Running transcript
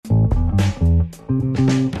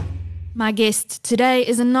My guest today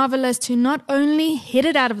is a novelist who not only hit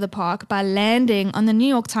it out of the park by landing on the New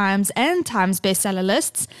York Times and Times bestseller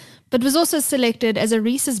lists, but was also selected as a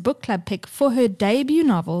Reese's Book Club pick for her debut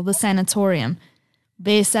novel, The Sanatorium.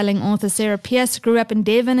 Best-selling author Sarah Pearse grew up in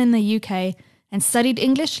Devon in the UK and studied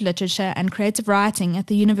English literature and creative writing at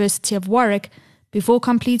the University of Warwick before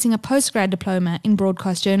completing a postgrad diploma in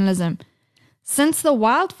broadcast journalism. Since the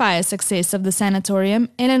wildfire success of The Sanatorium,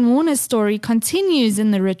 Ellen Warner's story continues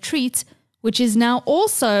in The Retreat, which is now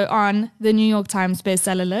also on the New York Times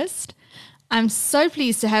bestseller list. I'm so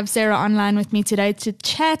pleased to have Sarah online with me today to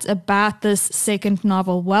chat about this second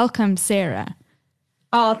novel. Welcome, Sarah.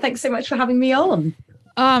 Oh, thanks so much for having me on.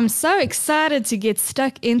 I'm so excited to get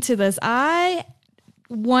stuck into this. I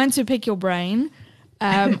want to pick your brain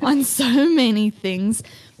on so many things.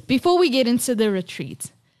 Before we get into The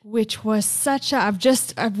Retreat, which was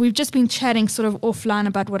we've just been chatting sort of offline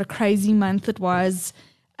about what a crazy month it was.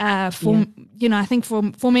 I think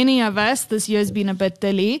for many of us, this year's been a bit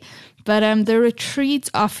dilly, but The Retreat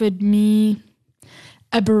offered me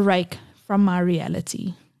a break from my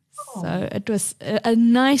reality. Oh. So it was a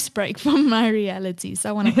nice break from my reality. So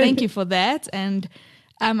I want to thank you for that. And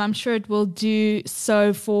I'm sure it will do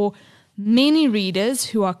so for many readers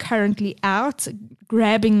who are currently out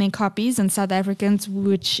grabbing their copies, and South Africans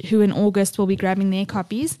who in August will be grabbing their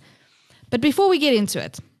copies. But before we get into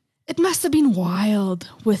it, it must have been wild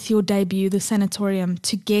with your debut, The Sanatorium,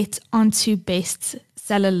 to get onto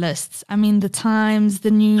bestseller lists. I mean, the Times,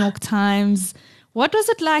 the New York Times. What was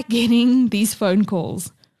it like getting these phone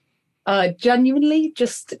calls? Genuinely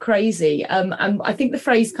just crazy. And I think the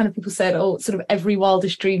phrase kind of people said, oh, sort of every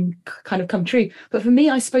wildest dream kind of come true. But for me,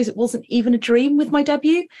 I suppose it wasn't even a dream with my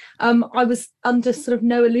debut. I was under sort of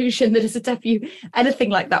no illusion that as a debut, anything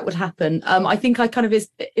like that would happen. I think I kind of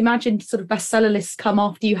imagined sort of bestseller lists come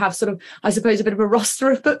after you have sort of, I suppose, a bit of a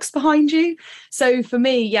roster of books behind you. So for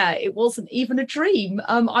me, yeah, it wasn't even a dream.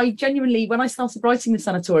 I genuinely, when I started writing The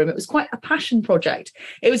Sanatorium, it was quite a passion project.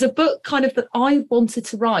 It was a book kind of that I wanted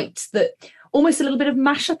to write, that almost a little bit of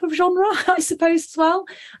mashup of genre, I suppose, as well.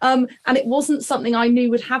 And it wasn't something I knew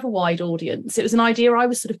would have a wide audience. It was an idea I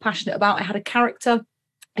was sort of passionate about. I had a character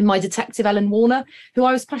in my detective, Ellen Warner, who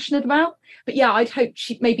I was passionate about. But yeah, I'd hoped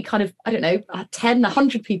she maybe kind of, 10,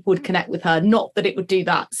 100 people would connect with her, not that it would do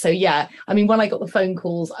that. So yeah, I mean, when I got the phone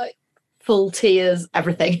calls, full tears,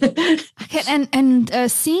 everything. Okay, and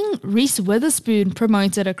seeing Reese Witherspoon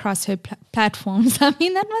promoted across her platforms, I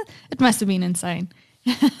mean, it must have been insane.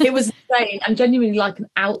 It was insane and genuinely like an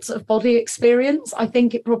out of body experience. I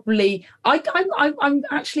think it probably, I'm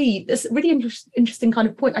actually, it's a really interesting kind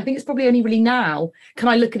of point. I think it's probably only really now can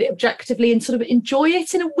I look at it objectively and sort of enjoy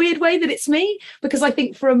it in a weird way that it's me, because I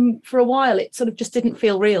think for a while it sort of just didn't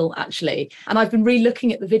feel real actually. And I've been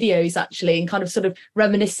re-looking at the videos actually and kind of sort of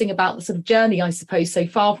reminiscing about the sort of journey, I suppose, so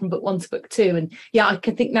far from book 1 to book 2. And yeah, I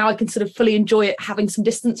can think now I can sort of fully enjoy it, having some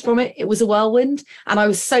distance from it. It was a whirlwind and I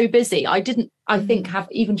was so busy. I didn't, I think, have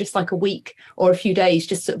even just like a week or a few days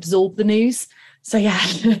just to absorb the news. So yeah.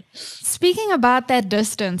 Speaking about that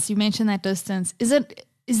distance, you mentioned that distance.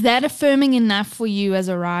 Is that affirming enough for you as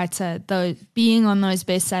a writer, though, being on those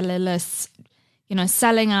bestseller lists,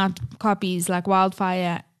 selling out copies like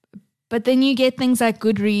wildfire, but then you get things like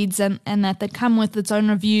Goodreads and that come with its own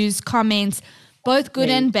reviews, comments, both good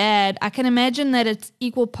and bad. I can imagine that it's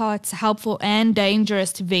equal parts helpful and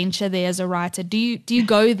dangerous to venture there as a writer. Do you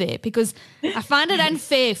go there? Because I find it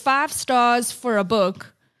unfair. 5 stars for a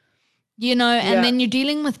book, and then you're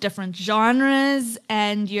dealing with different genres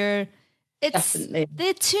and Definitely. There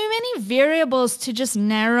are too many variables to just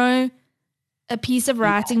narrow a piece of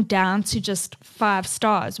writing down to just 5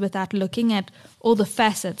 stars without looking at all the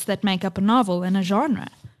facets that make up a novel and a genre.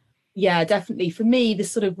 Yeah, definitely. For me, the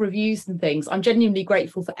sort of reviews and things, I'm genuinely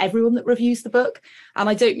grateful for everyone that reviews the book. And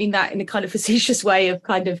I don't mean that in a kind of facetious way of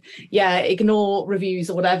kind of, ignore reviews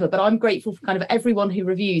or whatever, but I'm grateful for kind of everyone who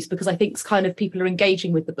reviews, because I think it's kind of people are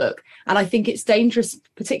engaging with the book. And I think it's dangerous,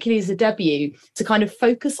 particularly as a debut, to kind of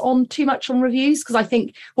focus on too much on reviews, because I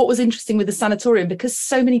think what was interesting with The Sanatorium, because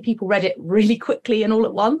so many people read it really quickly and all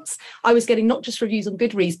at once, I was getting not just reviews on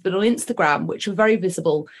Goodreads, but on Instagram, which were very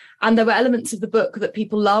visible. And there were elements of the book that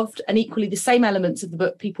people loved, and equally the same elements of the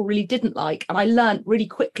book people really didn't like. And I learned really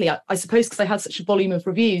quickly, I suppose, because I had such a volume of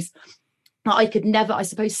reviews, that I could never, I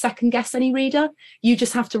suppose, second guess any reader. You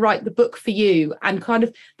just have to write the book for you, and kind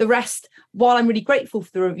of the rest, while I'm really grateful for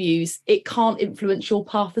the reviews, it can't influence your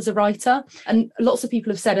path as a writer. And lots of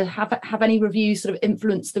people have said, have any reviews sort of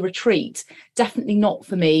influenced The Retreat? Definitely not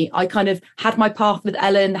for me. I kind of had my path with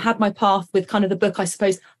Ellen, had my path with kind of the book I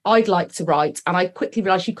suppose I'd like to write. And I quickly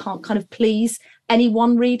realised you can't kind of please any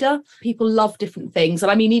one reader. People love different things.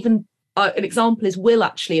 And I mean, even an example is Will,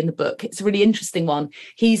 actually, in the book. It's a really interesting one.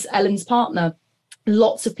 He's Ellen's partner.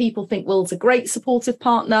 Lots of people think Will's a great supportive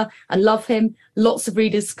partner and love him. Lots of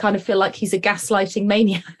readers kind of feel like he's a gaslighting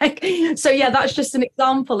maniac. So yeah, that's just an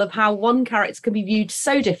example of how one character can be viewed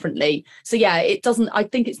so differently. So yeah, I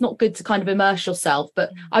think it's not good to kind of immerse yourself,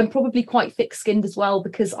 but I'm probably quite thick-skinned as well,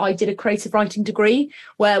 because I did a creative writing degree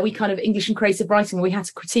where we kind of English and creative writing, where we had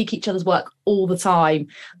to critique each other's work all the time.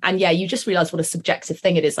 And yeah, you just realize what a subjective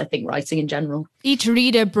thing it is, I think, writing in general. Each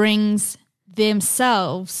reader brings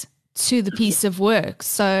themselves to the piece of work.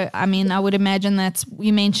 So, I mean, I would imagine that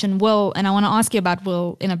you mentioned Will, and I want to ask you about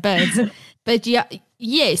Will in a bit. But yeah,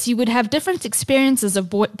 yes, you would have different experiences of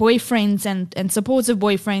boyfriends and supportive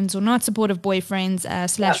boyfriends or not supportive boyfriends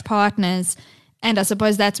 / partners. And I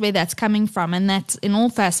suppose that's where that's coming from. And that's in all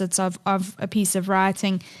facets of a piece of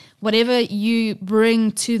writing. Whatever you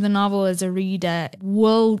bring to the novel as a reader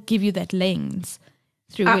will give you that lens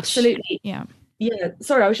through Absolutely. which, yeah. Yeah,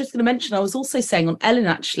 sorry, I was just going to mention, I was also saying on Ellen,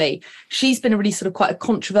 actually, she's been a really sort of quite a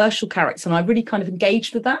controversial character, and I really kind of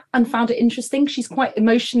engaged with that and found it interesting. She's quite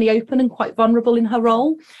emotionally open and quite vulnerable in her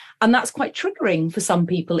role. And that's quite triggering for some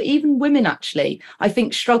people, even women, actually, I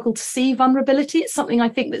think, struggle to see vulnerability. It's something I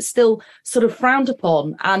think that's still sort of frowned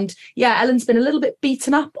upon. And yeah, Ellen's been a little bit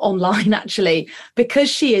beaten up online, actually, because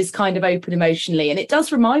she is kind of open emotionally. And it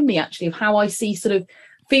does remind me, actually, of how I see sort of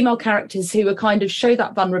female characters who are kind of show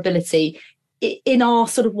that vulnerability in our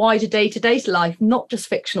sort of wider day-to-day life, not just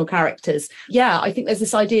fictional characters. Yeah, I think there's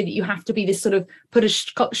this idea that you have to be this sort of put a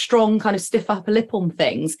strong kind of stiff upper lip on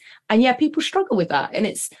things. And yeah, people struggle with that. And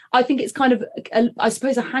I think it's kind of, I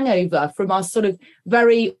suppose, a hangover from our sort of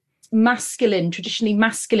very masculine, traditionally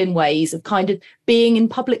masculine ways of kind of being in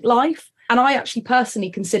public life. And I actually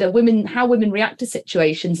personally consider how women react to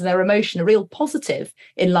situations and their emotion a real positive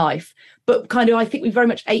in life. But kind of, I think we very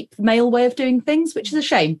much ape the male way of doing things, which is a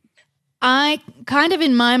shame. I kind of,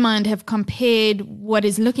 in my mind, have compared what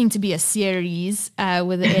is looking to be a series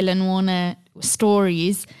with the Ellen Warner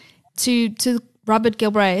stories to Robert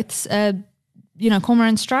Galbraith's,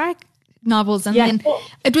 Cormorant Strike novels. And then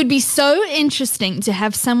it would be so interesting to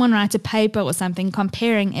have someone write a paper or something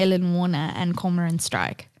comparing Ellen Warner and Cormorant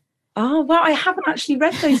Strike. Oh, well, I haven't actually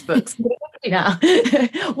read those books. Now.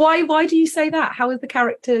 Why do you say that? How are the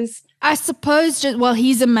characters? I suppose,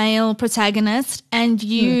 he's a male protagonist, and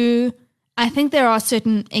I think there are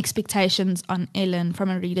certain expectations on Ellen from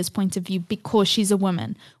a reader's point of view because she's a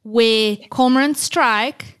woman, where Cormorant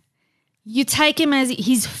Strike, you take him as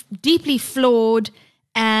he's deeply flawed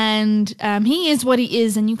and he is what he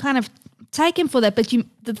is, and you kind of take him for that. But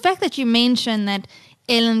the fact that you mention that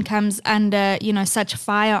Ellen comes under, such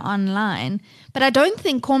fire online, but I don't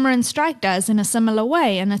think Cormorant Strike does in a similar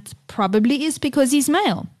way, and it probably is because he's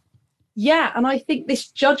male. Yeah, and I think this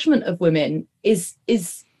judgment of women is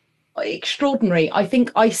extraordinary. I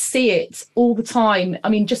think I see it all the time. I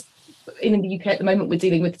mean, just in the UK at the moment, we're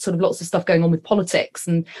dealing with sort of lots of stuff going on with politics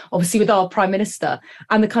and obviously with our Prime Minister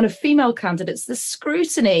and the kind of female candidates, the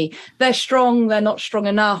scrutiny. They're strong, they're not strong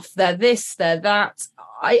enough, they're this, they're that.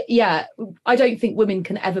 I don't think women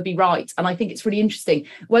can ever be right. And I think it's really interesting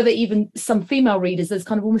whether even some female readers, there's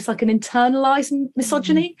kind of almost like an internalized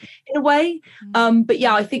misogyny in a way. But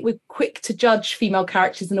yeah, I think we're quick to judge female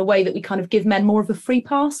characters in a way that we kind of give men more of a free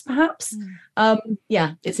pass, perhaps.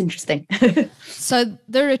 Yeah, it's interesting. So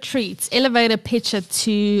The Retreat, elevator picture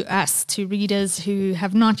to us, to readers who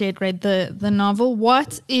have not yet read the novel.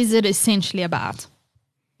 What is it essentially about?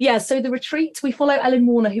 Yeah, so The Retreat, we follow Ellen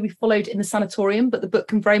Warner, who we followed in the sanatorium, but the book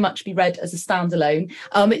can very much be read as a standalone.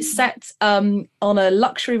 It's set on a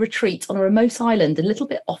luxury retreat on a remote island, a little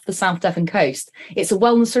bit off the South Devon coast. It's a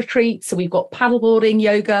wellness retreat, so we've got paddleboarding,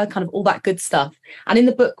 yoga, kind of all that good stuff. And in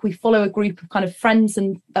the book, we follow a group of kind of friends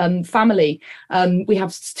and family. We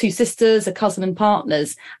have two sisters, a cousin and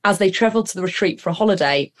partners as they travel to the retreat for a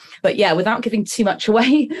holiday. But yeah, without giving too much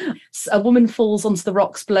away, a woman falls onto the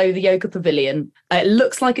rocks below the yoga pavilion. It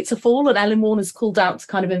looks like it's a fall, and Ellen Warner's called out to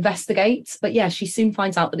kind of investigate. But yeah, she soon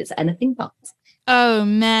finds out that it's anything but. Oh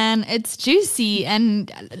man, it's juicy,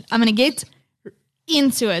 and I'm going to get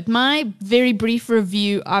into it. My very brief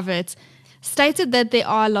review of it stated that there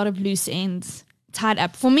are a lot of loose ends tied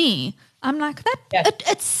up. For me, I'm like that. Yeah.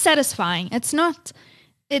 It's satisfying. It's not.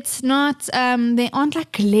 There aren't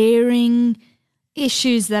like glaring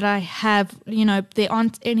issues that I have. There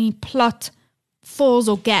aren't any plot flaws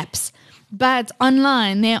or gaps. But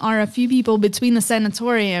online, there are a few people between the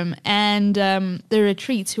sanatorium and the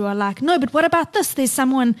retreats who are like, no, but what about this? There's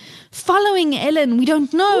someone following Ellen. We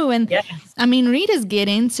don't know. And yes. I mean, readers get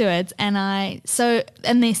into it. And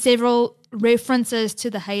there's several references to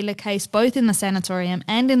the Haler case, both in the sanatorium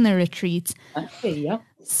and in the retreat. Okay, yeah.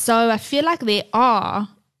 So I feel like there are,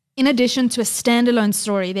 in addition to a standalone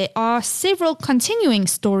story, there are several continuing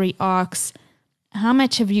story arcs. How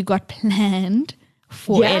much have you got planned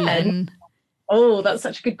for Ellen? Oh, that's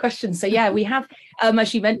such a good question. So yeah, we have,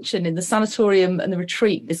 as you mentioned, in the sanatorium and the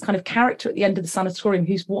retreat, this kind of character at the end of the sanatorium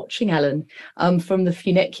who's watching Ellen from the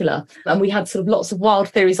funicular. And we had sort of lots of wild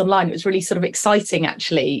theories online. It was really sort of exciting,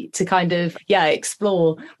 actually, to kind of,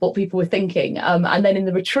 explore what people were thinking. And then in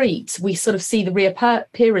the retreat, we sort of see the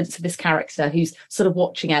reappearance of this character who's sort of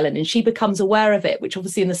watching Ellen, and she becomes aware of it, which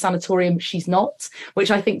obviously in the sanatorium she's not,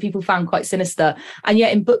 which I think people found quite sinister. And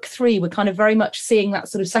yet in book 3, we're kind of very much seeing that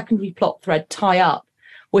sort of secondary plot thread tie up.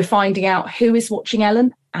 We're finding out who is watching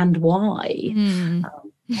Ellen and why.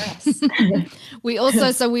 Yes. we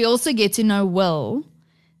also get to know Will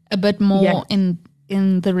a bit more in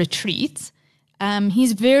the retreat.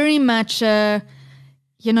 He's very much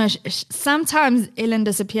sometimes Ellen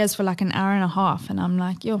disappears for like an hour and a half, and I'm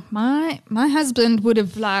like, my husband would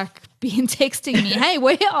have like been texting me, hey,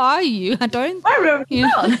 where are you? I don't.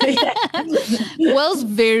 Will's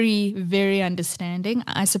very, very understanding.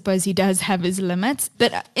 I suppose he does have his limits,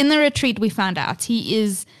 but in the retreat we found out he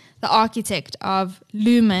is the architect of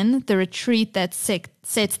Lumen, the retreat that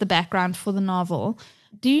sets the background for the novel.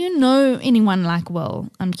 Do you know anyone like Will?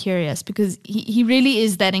 I'm curious, because he really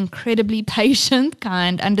is that incredibly patient,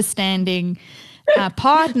 kind, understanding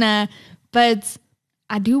partner, but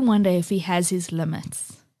I do wonder if he has his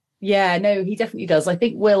limits. Yeah, no, he definitely does. I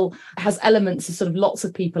think Will has elements of sort of lots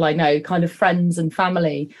of people I know, kind of friends and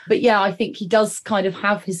family. But yeah, I think he does kind of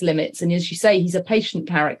have his limits. And as you say, he's a patient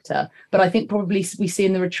character. But I think probably we see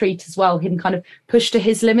in the retreat as well, him kind of push to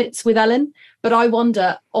his limits with Ellen. But I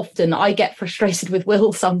wonder, often I get frustrated with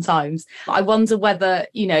Will sometimes. I wonder whether,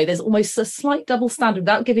 there's almost a slight double standard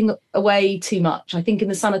without giving away too much. I think in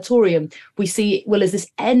the sanatorium, we see Will as this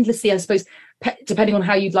endlessly, I suppose, depending on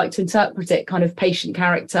how you'd like to interpret it, kind of patient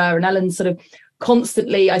character, and Ellen's sort of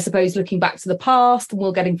constantly, I suppose, looking back to the past, and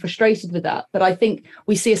Will getting frustrated with that. But I think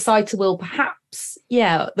we see a side to Will perhaps,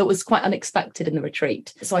 that was quite unexpected in the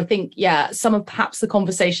retreat. So I think, some of perhaps the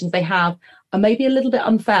conversations they have are maybe a little bit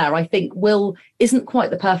unfair. I think Will isn't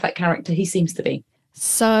quite the perfect character he seems to be.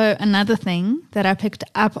 So another thing that I picked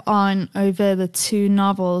up on over the 2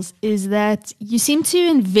 novels is that you seem to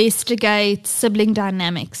investigate sibling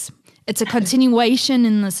dynamics. It's a continuation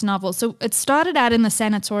in this novel. So it started out in the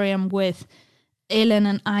sanatorium with Ellen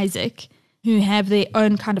and Isaac, who have their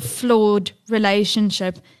own kind of flawed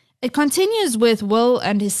relationship. It continues with Will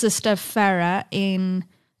and his sister Farah in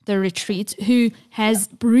the retreat, who has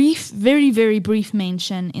very, very brief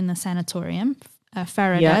mention in the sanatorium.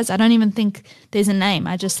 Farah does. I don't even think there's a name.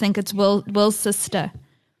 I just think it's Will's sister.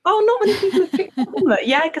 Oh, not many people have picked up on that.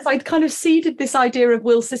 Yeah, because I'd kind of seeded this idea of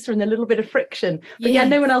Will's sister and a little bit of friction. But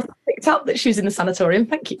no one else picked up that she was in the sanatorium.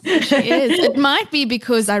 Thank you. She is. It might be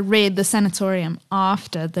because I read the sanatorium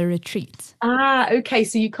after the retreat. Okay.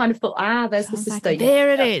 So you kind of thought, there's the sister. Like,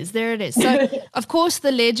 there it is. So, of course,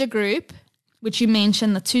 the Ledger group, which you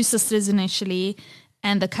mentioned, the 2 sisters initially,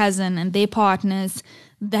 and the cousin and their partners,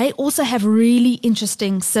 they also have really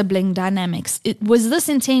interesting sibling dynamics. Was this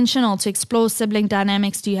intentional to explore sibling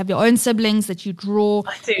dynamics? Do you have your own siblings that you draw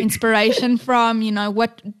inspiration from?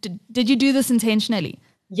 What did you do this intentionally?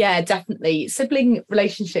 Yeah, definitely. Sibling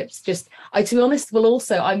relationships, to be honest,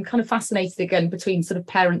 I'm kind of fascinated again between sort of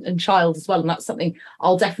parent and child as well. And that's something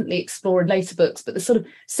I'll definitely explore in later books. But the sort of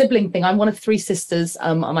sibling thing, I'm one of 3 sisters.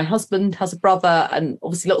 My husband has a brother, and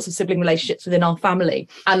obviously lots of sibling relationships within our family.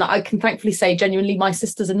 And I can thankfully say genuinely my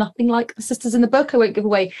sisters are nothing like the sisters in the book. I won't give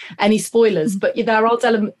away any spoilers, but there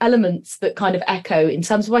are elements that kind of echo in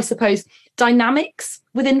terms of, I suppose, dynamics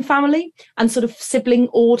within family and sort of sibling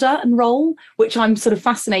order and role, which I'm sort of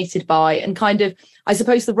fascinated by, and kind of, I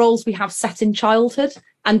suppose, the roles we have set in childhood,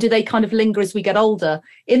 and do they kind of linger as we get older?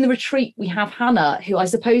 In the retreat, we have Hannah, who I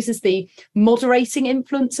suppose is the moderating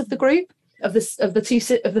influence of the group, of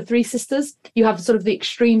the 3 sisters. You have sort of the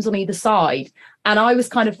extremes on either side. And I was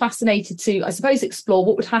kind of fascinated to, I suppose, explore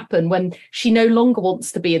what would happen when she no longer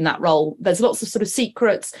wants to be in that role. There's lots of sort of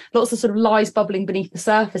secrets, lots of sort of lies bubbling beneath the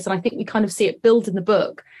surface. And I think we kind of see it build in the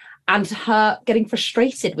book, and her getting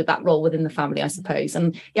frustrated with that role within the family, I suppose.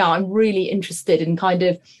 And I'm really interested in kind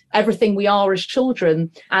of everything we are as children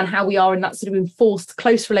and how we are in that sort of enforced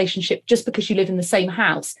close relationship just because you live in the same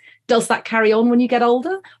house. Does that carry on when you get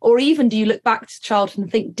older? Or even do you look back to childhood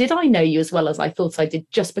and think, did I know you as well as I thought I did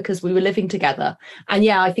just because we were living together? And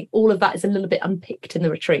I think all of that is a little bit unpicked in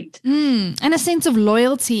the retreat. And a sense of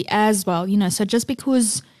loyalty as well, so just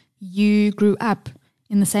because you grew up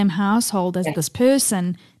in the same household as this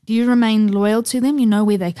person Do you remain loyal to them? You know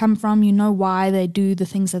where they come from. You know why they do the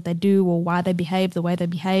things that they do or why they behave the way they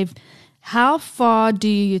behave. How far do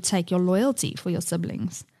you take your loyalty for your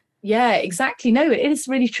siblings? Yeah, exactly. No, it is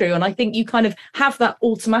really true. And I think you kind of have that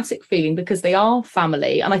automatic feeling because they are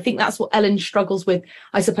family. And I think that's what Ellen struggles with,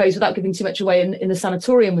 I suppose, without giving too much away in the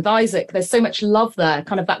sanatorium with Isaac. There's so much love there,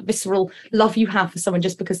 kind of that visceral love you have for someone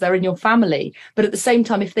just because they're in your family. But at the same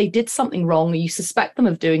time, if they did something wrong or you suspect them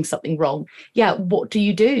of doing something wrong, yeah, what do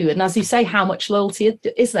you do? And as you say, how much loyalty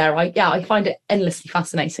is there? I find it endlessly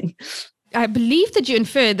fascinating. I believe that you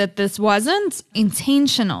inferred that this wasn't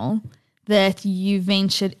intentional, that you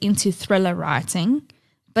ventured into thriller writing.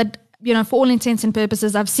 But, you know, for all intents and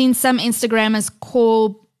purposes, I've seen some Instagrammers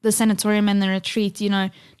call the sanatorium and the retreat, you know,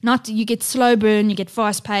 not you get slow burn, you get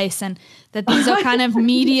fast pace, and that these are kind of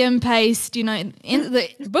medium paced, you know, in the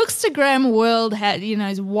Bookstagram world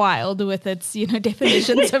is wild with its, you know,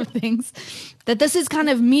 definitions of things. That this is kind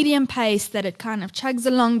of medium pace, that it kind of chugs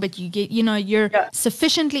along, but you get, you know, you're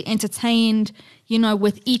sufficiently entertained, you know,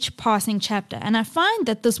 with each passing chapter. And I find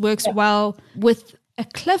that this works well with a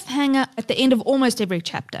cliffhanger at the end of almost every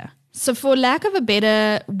chapter. So for lack of a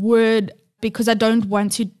better word, because I don't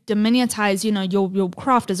want to diminutize, you know, your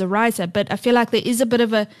craft as a writer, but I feel like there is a bit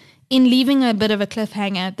of in leaving a bit of a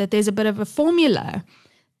cliffhanger, that there's a bit of a formula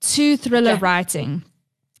to thriller writing.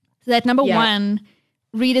 That number one,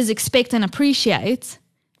 readers expect and appreciate,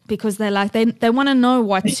 because they want to know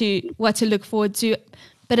what to look forward to.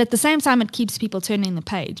 But at the same time, it keeps people turning the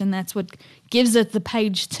page, and that's what gives it the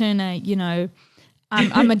page turner, you know.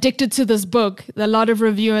 I'm addicted to this book. A lot of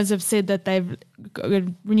reviewers have said that they've,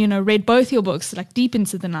 you know, read both your books like deep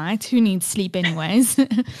into the night. Who needs sleep anyways?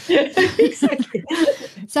 Exactly.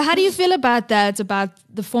 So how do you feel about that, about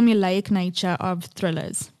the formulaic nature of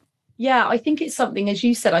thrillers? Yeah, I think it's something, as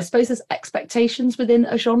you said, I suppose there's expectations within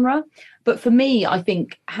a genre. But for me, I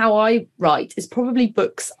think how I write is probably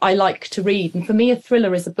books I like to read. And for me, a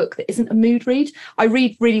thriller is a book that isn't a mood read. I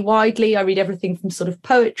read really widely. I read everything from sort of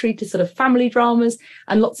poetry to sort of family dramas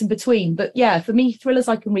and lots in between. But yeah, for me, thrillers,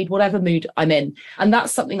 I can read whatever mood I'm in. And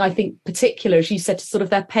that's something I think particular, as you said, to sort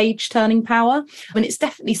of their page turning power. I mean, it's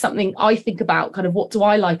definitely something I think about, kind of what do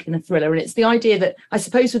I like in a thriller? And it's the idea that I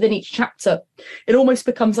suppose within each chapter, it almost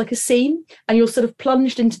becomes like a scene, and you're sort of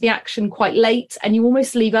plunged into the action quite late and you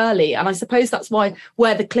almost leave early. And I suppose that's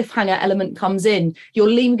where the cliffhanger element comes in. You're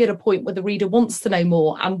leaving at a point where the reader wants to know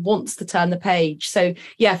more and wants to turn the page. So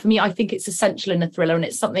yeah, for me, I think it's essential in a thriller, and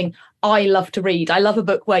it's something I love to read. I love a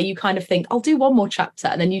book where you kind of think, I'll do one more chapter,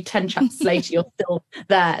 and then 10 chapters later, you're still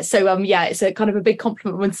there. So yeah, it's a kind of a big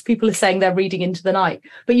compliment when people are saying they're reading into the night.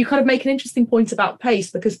 But you kind of make an interesting point about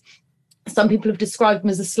pace, because some people have described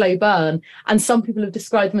them as a slow burn and some people have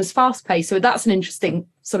described them as fast paced. So that's an interesting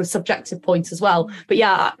sort of subjective point as well. But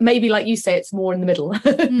yeah, maybe like you say, it's more in the middle.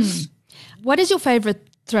 What is your favorite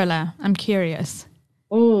thriller? I'm curious.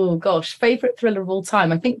 Oh gosh, favorite thriller of all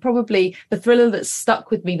time. I think probably the thriller that's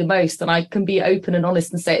stuck with me the most, and I can be open and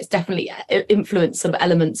honest and say it's definitely influenced sort of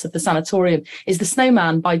elements of the sanatorium, is The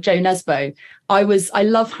Snowman by Jo Nesbø. I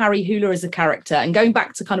love Harry Hooler as a character, and going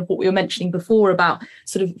back to kind of what we were mentioning before about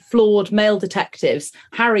sort of flawed male detectives,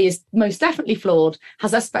 Harry is most definitely flawed,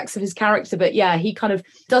 has aspects of his character, but yeah, he kind of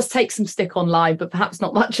does take some stick online, but perhaps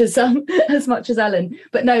not much as much as Ellen.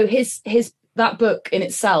 But no, his that book in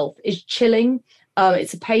itself is chilling.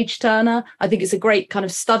 It's a page turner. I think it's a great kind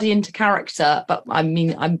of study into character, but I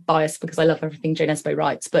mean, I'm biased because I love everything Jo Nesbø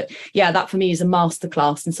writes. But yeah, that for me is a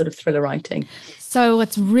masterclass in sort of thriller writing. So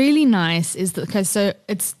what's really nice is that, so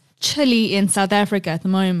it's chilly in South Africa at the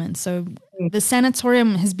moment. So the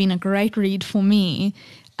sanatorium has been a great read for me.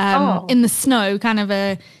 In the snow, kind of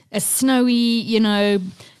a snowy, you know,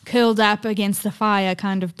 curled up against the fire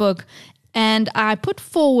kind of book. And I put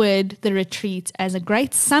forward The Retreat as a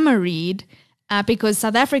great summer read, because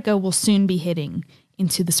South Africa will soon be heading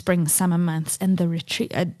into the spring, summer months. And the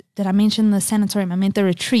retreat, did I mention the sanatorium? I meant The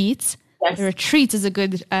Retreat. Yes. The Retreat is a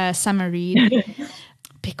good summer read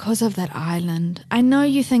because of that island. I know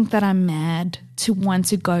you think that I'm mad to want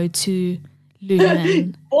to go to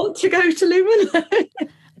Lumen. Want to go to Lumen?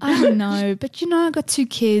 I know, but you know, I got 2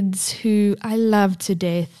 kids who I love to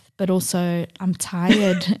death, but also I'm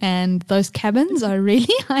tired and those cabins are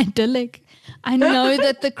really idyllic. I know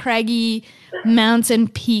that the craggy mountain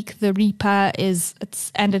peak, the Reaper, it's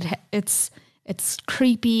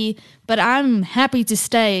creepy, but I'm happy to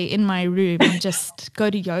stay in my room and just go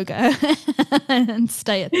to yoga and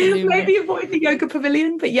stay at the Lumen. Maybe avoid the yoga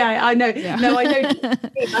pavilion, but yeah, I know. Yeah. No, I know.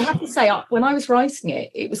 I have to say, when I was writing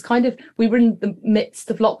it, it was kind of, we were in the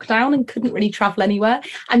midst of lockdown and couldn't really travel anywhere.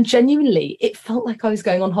 And genuinely, it felt like I was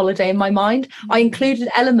going on holiday in my mind. I included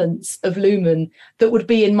elements of Lumen that would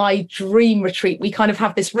be in my dream retreat. We kind of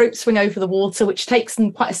have this rope swing over the water, which takes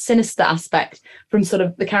in quite a sinister aspect from sort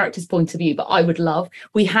of the character's point of view, but I would love.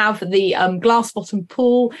 We have the glass bottom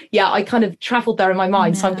pool. Yeah, I kind of traveled there in my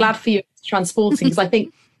mind. So I'm glad for you transporting, because I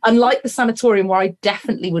think, unlike the sanatorium where I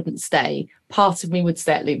definitely wouldn't stay, part of me would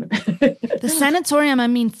stay at Lumen. The sanatorium, I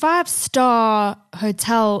mean, 5-star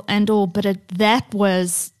hotel and all, but that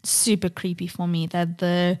was super creepy for me. That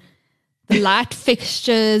the light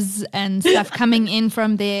fixtures and stuff coming in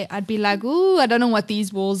from there, I'd be like, ooh, I don't know what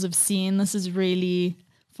these walls have seen. This is really,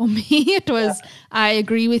 for me, it was, I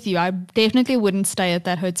agree with you. I definitely wouldn't stay at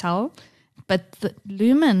that hotel. But the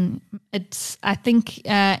Lumen, it's, I think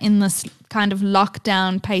in this kind of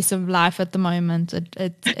lockdown pace of life at the moment,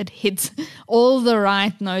 it hits all the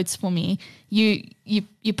right notes for me.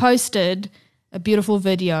 You posted a beautiful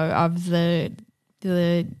video of the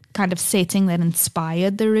kind of setting that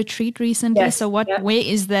inspired the retreat recently. Yes, so where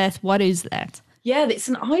is that? What is that? Yeah, it's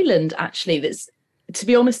an island actually that's, to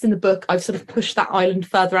be honest, in the book, I've sort of pushed that island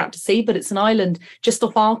further out to sea, but it's an island just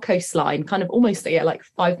off our coastline, kind of almost like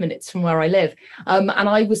 5 minutes from where I live. And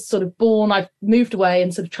I was sort of born, I've moved away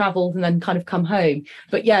and sort of traveled and then kind of come home.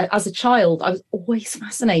 But yeah, as a child, I was always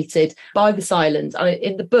fascinated by this island. And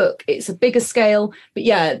in the book, it's a bigger scale, but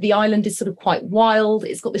yeah, the island is sort of quite wild.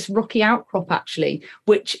 It's got this rocky outcrop actually,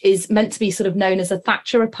 which is meant to be sort of known as a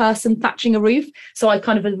thatcher, a person thatching a roof. So I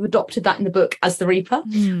kind of have adopted that in the book as the Reaper.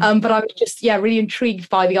 But I was just, really intrigued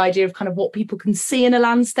by the idea of kind of what people can see in a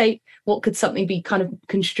landscape. What could something be kind of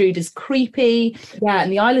construed as creepy? Yeah,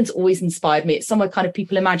 and the island's always inspired me. It's somewhere kind of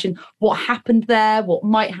people imagine what happened there, what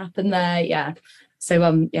might happen there. Yeah.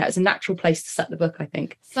 So it's a natural place to set the book, I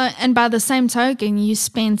think. So, and by the same token, you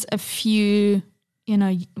spent a few,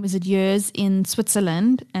 was it years in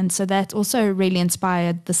Switzerland? And so that also really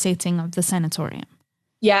inspired the setting of the sanatorium.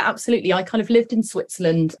 Yeah, absolutely. I kind of lived in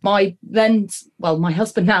Switzerland. My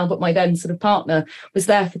husband now, but my then sort of partner was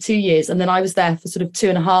there for 2 years. And then I was there for sort of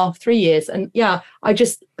 2.5, 3 years. And yeah,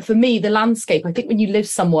 for me, the landscape, I think when you live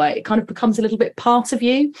somewhere, it kind of becomes a little bit part of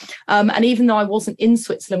you. And even though I wasn't in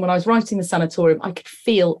Switzerland when I was writing the sanatorium, I could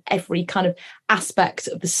feel every kind of aspect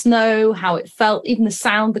of the snow, how it felt, even the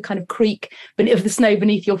sound, the kind of creak of the snow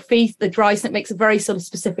beneath your feet, the dry snow makes a very sort of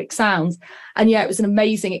specific sound. And yeah, it was an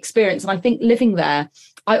amazing experience. And I think living there,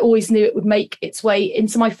 I always knew it would make its way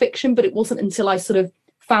into my fiction, but it wasn't until I sort of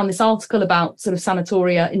found this article about sort of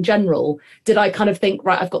sanatoria in general did I kind of think,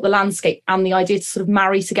 right, I've got the landscape and the idea to sort of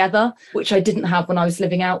marry together, which I didn't have when I was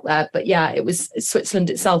living out there. But yeah, it was,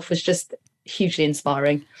 Switzerland itself was just hugely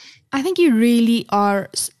inspiring. I think you really are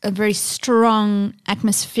a very strong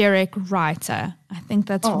atmospheric writer. I think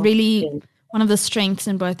that's really one of the strengths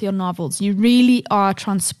in both your novels. You really are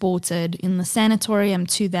transported in the sanatorium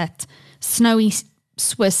to that snowy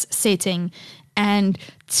Swiss setting and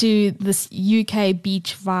to this UK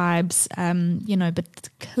beach vibes, but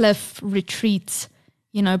cliff retreats,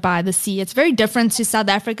 by the sea. It's very different to South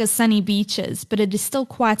Africa's sunny beaches, but it is still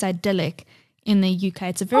quite idyllic in the UK.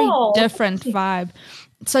 It's a very different vibe.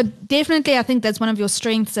 So definitely I think that's one of your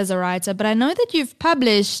strengths as a writer. But I know that you've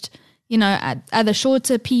published, other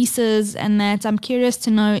shorter pieces and that. I'm curious to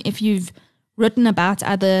know if you've written about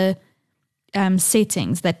other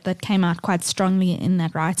settings that came out quite strongly in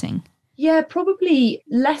that writing. Yeah, probably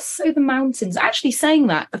less so the mountains. Actually, saying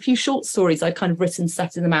that, a few short stories I'd kind of written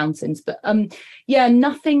set in the mountains, but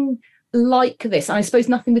nothing like this. And I suppose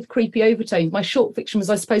nothing with creepy overtones. My short fiction was,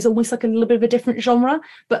 I suppose, almost like a little bit of a different genre,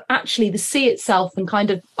 but actually the sea itself and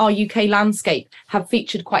kind of our UK landscape have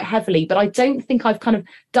featured quite heavily. But I don't think I've kind of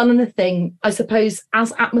done anything, I suppose,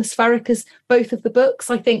 as atmospheric as both of the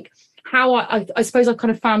books. I think how I suppose I've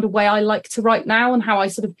kind of found a way I like to write now and how I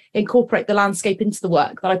sort of incorporate the landscape into the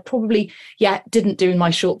work that I probably, didn't do in my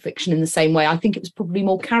short fiction in the same way. I think it was probably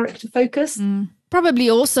more character focused. Probably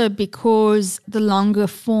also because the longer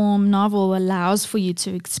form novel allows for you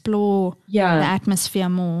to explore the atmosphere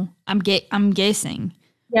more. I'm guessing.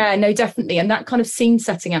 Yeah, no, definitely. And that kind of scene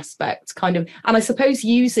setting aspect and I suppose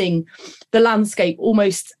using the landscape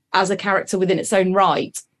almost as a character within its own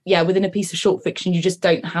right. Yeah, within a piece of short fiction, you just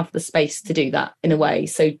don't have the space to do that in a way.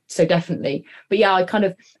 So definitely. But yeah,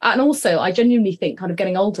 and also I genuinely think kind of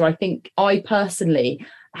getting older, I think I personally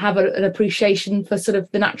have an appreciation for sort of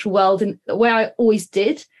the natural world in the way I always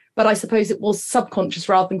did. But I suppose it was subconscious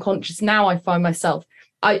rather than conscious. Now I find myself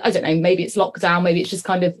I don't know, maybe it's lockdown, maybe it's just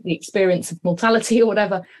kind of the experience of mortality or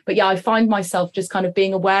whatever. But yeah, I find myself just kind of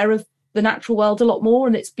being aware of the natural world a lot more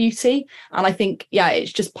and its beauty. And I think, yeah,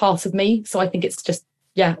 it's just part of me. So I think it's just,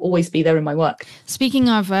 yeah, always be there in my work. Speaking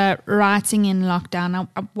of writing in lockdown,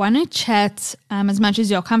 I want to chat as much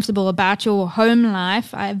as you're comfortable about your home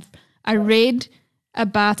life. I read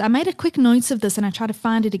about, I made a quick notes of this and I tried to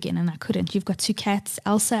find it again and I couldn't. You've got 2 cats,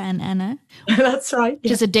 Elsa and Anna. That's right.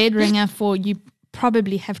 Which is a dead ringer for you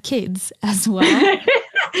probably have kids as well.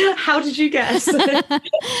 How did you guess?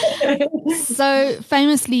 So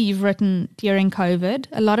famously, you've written during COVID.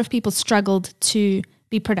 A lot of people struggled to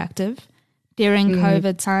be productive during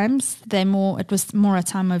COVID times. It was more a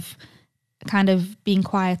time of kind of being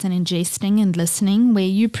quiet and ingesting and listening, where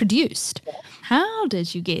you produced. How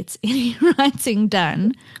did you get any writing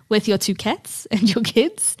done with your 2 cats and your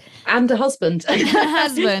kids? And a husband. And a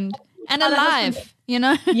husband. And a life, you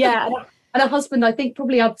know? Yeah. And a husband, I think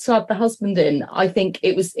probably I'd have the husband in. I think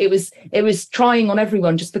it was trying on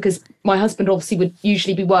everyone, just because my husband obviously would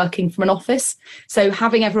usually be working from an office. So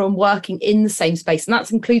having everyone working in the same space, and that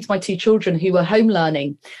includes my 2 children who were home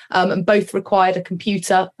learning, and both required a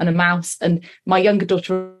computer and a mouse. And my younger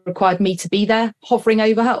daughter required me to be there, hovering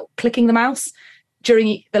over her, clicking the mouse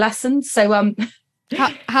during the lessons. So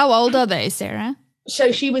how old are they, Sarah?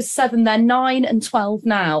 So she was 7, they're 9 and 12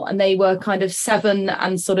 now, and they were kind of 7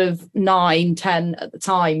 and sort of 9, 10 at the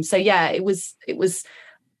time. So yeah, it was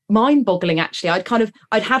mind-boggling actually.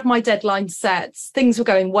 I'd had my deadline set, things were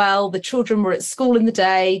going well, the children were at school in the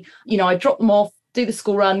day, you know, I'd drop them off, do the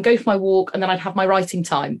school run, go for my walk, and then I'd have my writing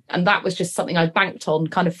time. And that was just something I banked on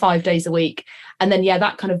kind of 5 days a week. And then yeah,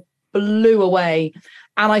 that kind of blew away.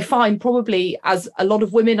 And I find probably, as a lot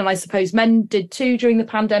of women, and I suppose men did too during the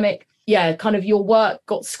pandemic, yeah, kind of your work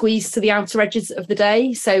got squeezed to the outer edges of the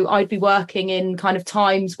day. So I'd be working in kind of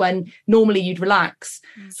times when normally you'd relax.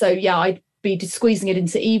 So yeah, I'd be squeezing it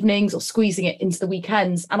into evenings or squeezing it into the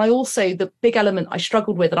weekends. And I also, the big element I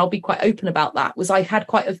struggled with, and I'll be quite open about that, was I had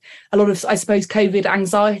quite a lot of, I suppose, COVID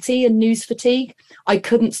anxiety and news fatigue. I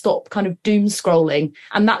couldn't stop kind of doom scrolling,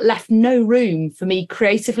 and that left no room for me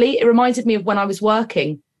creatively. It reminded me of when I was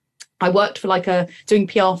working. I worked for doing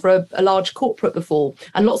PR for a large corporate before,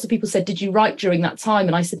 and lots of people said, did you write during that time?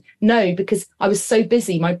 And I said, no, because I was so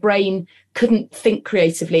busy. My brain couldn't think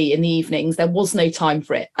creatively in the evenings. There was no time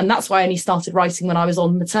for it. And that's why I only started writing when I was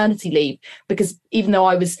on maternity leave, because even though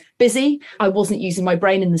I was busy, I wasn't using my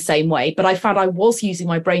brain in the same way. But I found I was using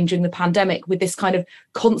my brain during the pandemic with this kind of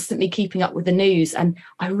constantly keeping up with the news. And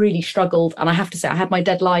I really struggled. And I have to say, I had my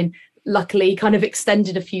deadline luckily kind of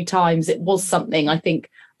extended a few times. It was something I think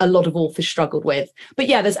a lot of authors struggled with. But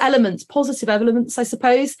yeah, there's positive elements, I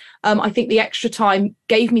suppose. I think the extra time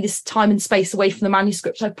gave me this time and space away from the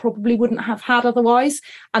manuscript I probably wouldn't have had otherwise.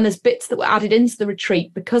 And there's bits that were added into the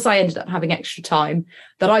retreat because I ended up having extra time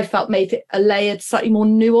that I felt made it a layered, slightly more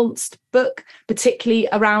nuanced book, particularly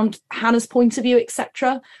around Hannah's point of view,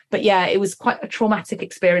 etc. But yeah, it was quite a traumatic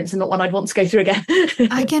experience and not one I'd want to go through again.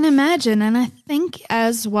 I can imagine. And I think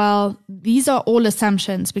as well, these are all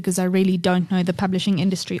assumptions because I really don't know the publishing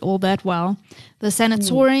industry all that well. The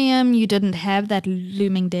sanatorium, you didn't have that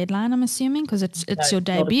looming deadline, I'm assuming, because it's your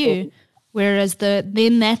debut. Whereas the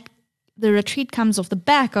retreat comes off the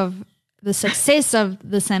back of the success of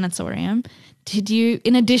the sanatorium. Did you,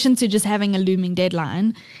 in addition to just having a looming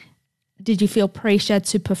deadline, did you feel pressure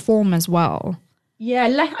to perform as well?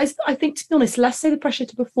 Yeah, I think, to be honest, less so the pressure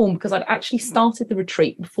to perform, because I'd actually started the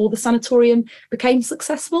retreat before the sanatorium became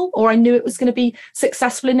successful, or I knew it was going to be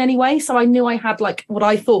successful in any way. So I knew I had what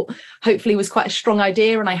I thought hopefully was quite a strong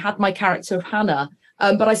idea, and I had my character of Hannah.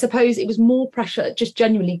 But I suppose it was more pressure, just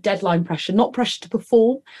genuinely deadline pressure, not pressure to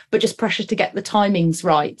perform, but just pressure to get the timings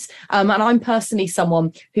right. And I'm personally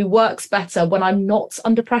someone who works better when I'm not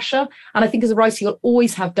under pressure. And I think as a writer, you'll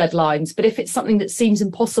always have deadlines. But if it's something that seems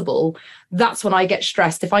impossible, that's when I get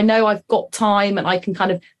stressed. If I know I've got time and I can kind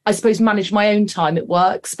of, I suppose, manage my own time, it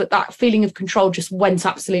works. But that feeling of control just went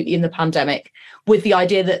absolutely in the pandemic, with the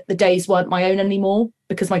idea that the days weren't my own anymore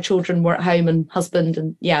because my children were at home and husband,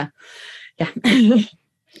 and yeah.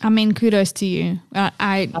 I mean, kudos to you.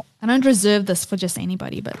 I don't reserve this for just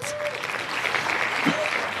anybody, but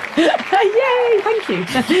yay, thank you.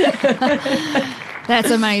 That's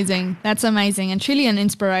amazing. That's amazing and truly an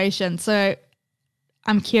inspiration. So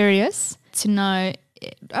I'm curious to know.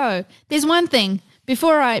 Oh, there's one thing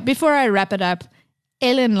before I wrap it up.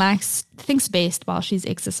 Ellen thinks best while she's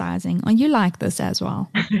exercising. Are you like this as well?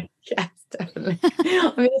 Yes, definitely.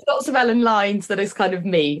 I mean, there's lots of Ellen lines that is kind of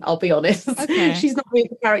me, I'll be honest. Okay. She's not really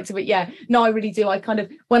the character, but yeah, no, I really do. I kind of,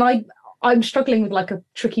 when I I'm struggling with like a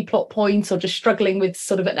tricky plot point or just struggling with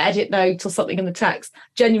sort of an edit note or something in the text,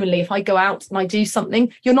 genuinely, if I go out and I do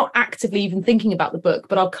something, you're not actively even thinking about the book,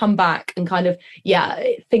 but I'll come back and kind of, yeah,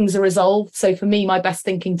 things are resolved. So for me, my best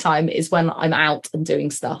thinking time is when I'm out and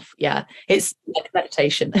doing stuff. Yeah, it's like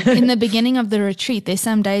meditation. In the beginning of the retreat, there's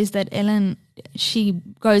some days that Ellen, she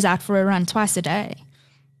goes out for a run twice a day.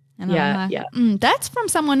 And yeah, I'm like, that's from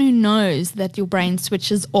someone who knows that your brain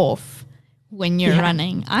switches off when you're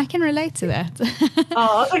running. I can relate to that.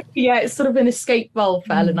 Yeah, it's sort of an escape valve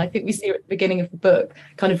for Ellen. I think we see her at the beginning of the book,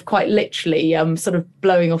 kind of quite literally sort of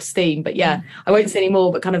blowing off steam. But yeah, I won't say any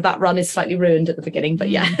more, but kind of that run is slightly ruined at the beginning. But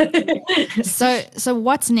yeah. So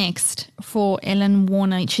what's next for Ellen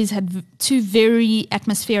Warner? She's had 2 very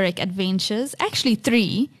atmospheric adventures, actually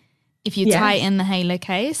 3, if you tie in the Halo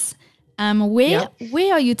case.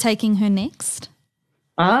 Where are you taking her next?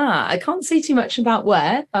 I can't say too much about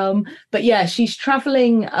where, but yeah, she's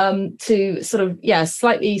traveling to sort of,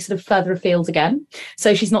 slightly sort of further afield again.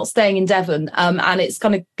 So she's not staying in Devon, and it's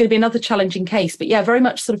kind of going to be another challenging case. But yeah, very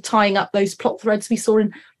much sort of tying up those plot threads we saw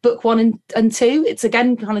in book 1 and 2. It's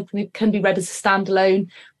again kind of can be read as a standalone.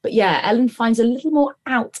 But yeah, Ellen finds a little more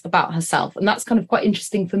out about herself. And that's kind of quite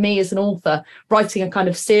interesting for me as an author, writing a kind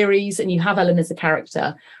of series and you have Ellen as a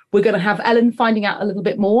character. We're going to have Ellen finding out a little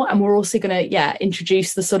bit more. And we're also going to,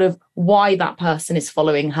 introduce the sort of why that person is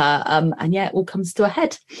following her. And yeah, it all comes to a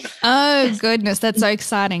head. Oh, goodness. That's so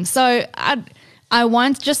exciting. So I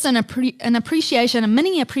want just an appreciation, a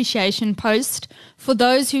mini appreciation post for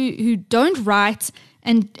those who don't write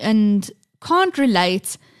and can't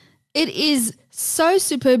relate. It is so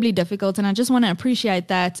superbly difficult, and I just want to appreciate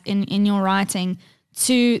that in your writing.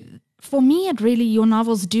 For me, your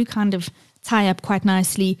novels do kind of tie up quite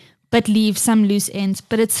nicely, but leave some loose ends,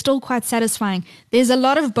 but it's still quite satisfying. There's a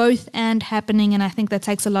lot of both and happening, and I think that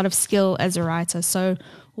takes a lot of skill as a writer. So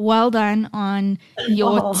well done on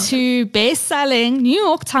your 2 best-selling, New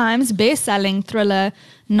York Times best-selling thriller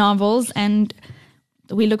novels, and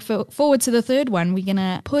we look forward to the 3rd one. We're going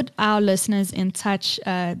to put our listeners in touch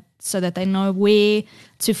so that they know where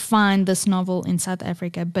to find this novel in South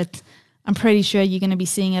Africa. But I'm pretty sure you're going to be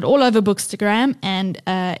seeing it all over Bookstagram and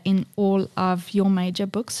in all of your major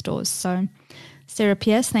bookstores. So, Sarah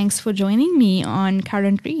Pearse, thanks for joining me on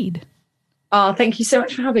Current Read. Thank you so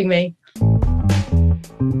much for having me.